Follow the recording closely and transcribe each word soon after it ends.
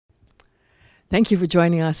Thank you for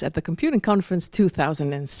joining us at the Computing Conference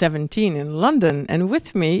 2017 in London. And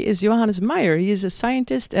with me is Johannes Meyer. He is a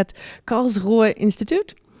scientist at Karlsruhe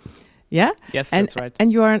Institute. Yeah? Yes, and, that's right. And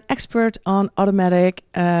you are an expert on automatic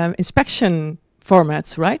inspection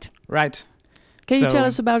formats, right? Right. Can you tell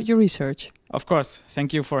us about your research? Of course.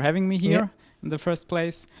 Thank you for having me here in the first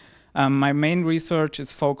place. My main research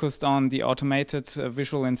is focused on the automated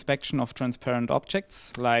visual inspection of transparent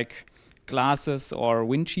objects like glasses or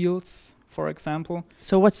windshields, for example.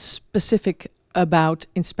 So what's specific about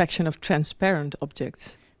inspection of transparent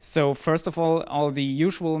objects? So first of all the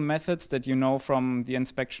usual methods that you know from the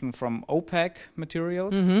inspection from opaque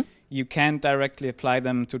materials, you can't directly apply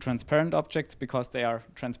them to transparent objects because they are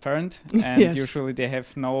transparent and usually they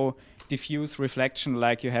have no diffuse reflection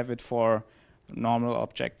like you have it for normal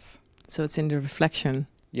objects. So it's in the reflection.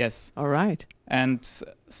 Yes. All right. And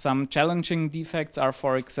some challenging defects are,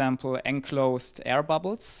 for example, enclosed air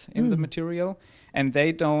bubbles in the material. And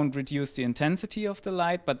they don't reduce the intensity of the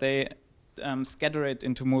light, but they scatter it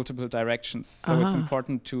into multiple directions. So it's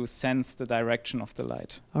important to sense the direction of the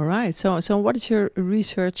light. All right. So what is your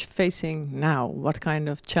research facing now? What kind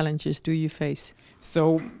of challenges do you face?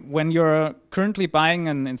 So when you're currently buying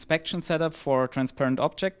an inspection setup for transparent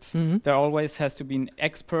objects, there always has to be an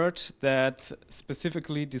expert that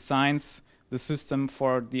specifically designs the system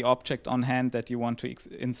for the object on hand that you want to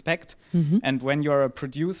inspect. And when you're a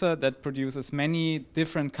producer that produces many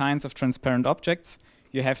different kinds of transparent objects,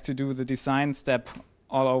 you have to do the design step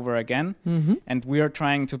all over again. And we are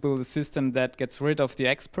trying to build a system that gets rid of the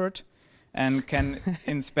expert and can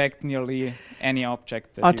inspect nearly any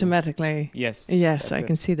object. That automatically? Yes. Yes, I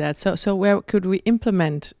can see that. So where could we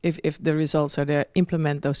implement, if the results are there,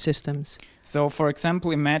 implement those systems? So for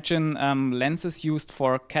example, imagine lenses used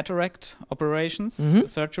for cataract operations,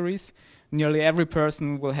 surgeries. Nearly every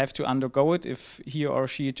person will have to undergo it if he or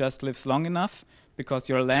she just lives long enough, because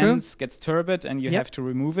your lens gets turbid and you have to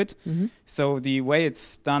remove it. So the way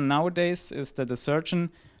it's done nowadays is that the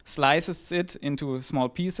surgeon slices it into small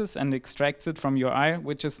pieces and extracts it from your eye,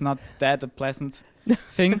 which is not that a pleasant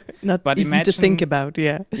thing. Not but even imagine, to think about,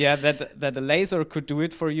 that a laser could do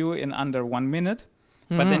it for you in under 1 minute.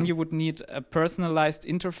 But then you would need a personalized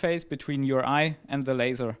interface between your eye and the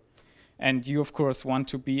laser. And you, of course, want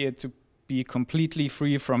to be completely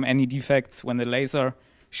free from any defects when the laser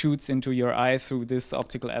shoots into your eye through this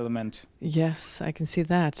optical element. Yes, I can see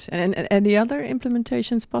that. And any other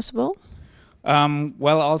implementations possible?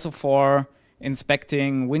 Well, also for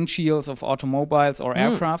inspecting windshields of automobiles or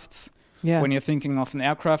aircrafts. When you're thinking of an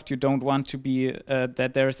aircraft, you don't want to be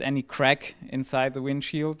that there's any crack inside the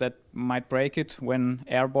windshield that might break it when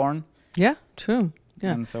airborne. Yeah, true.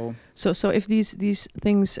 Yeah. And so if these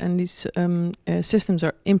things and these systems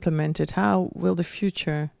are implemented, how will the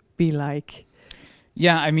future be like?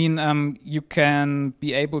 Yeah, I mean, you can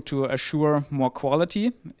be able to assure more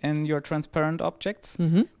quality in your transparent objects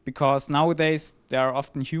because nowadays there are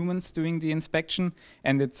often humans doing the inspection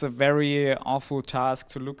and it's a very awful task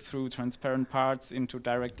to look through transparent parts into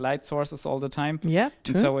direct light sources all the time. Yeah,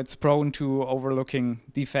 true. And so it's prone to overlooking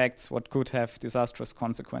defects, what could have disastrous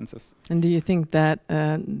consequences. And do you think that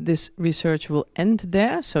this research will end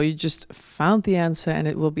there? So you just found the answer and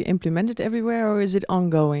it will be implemented everywhere, or is it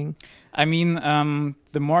ongoing? I mean,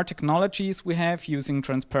 the more technologies we have using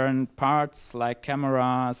transparent parts like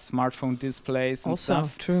cameras, smartphone displays and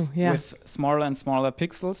stuff, with smaller and smaller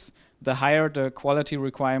pixels, the higher the quality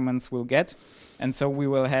requirements will get. And so we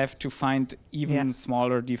will have to find even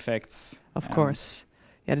smaller defects. Of course.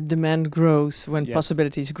 Yeah, the demand grows when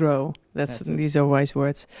possibilities grow. These are wise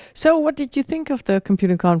words. So what did you think of the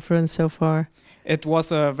computing conference so far? It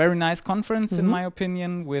was a very nice conference, in my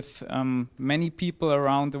opinion, with many people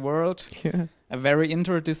around the world. A very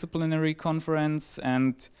interdisciplinary conference.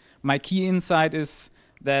 And my key insight is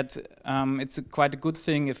that it's quite a good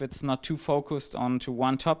thing if it's not too focused onto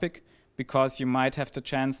one topic, because you might have the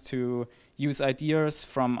chance to use ideas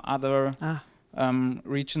from other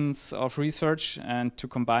regions of research and to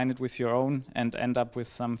combine it with your own and end up with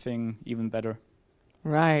something even better.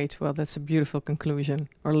 Right. Well, that's a beautiful conclusion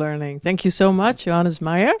or learning. Thank you so much, Johannes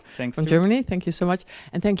Meyer from Germany. Thank you so much.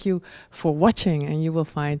 And thank you for watching. And you will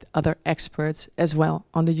find other experts as well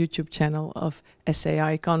on the YouTube channel of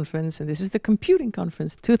SAI Conference. And this is the Computing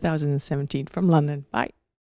Conference 2017 from London. Bye.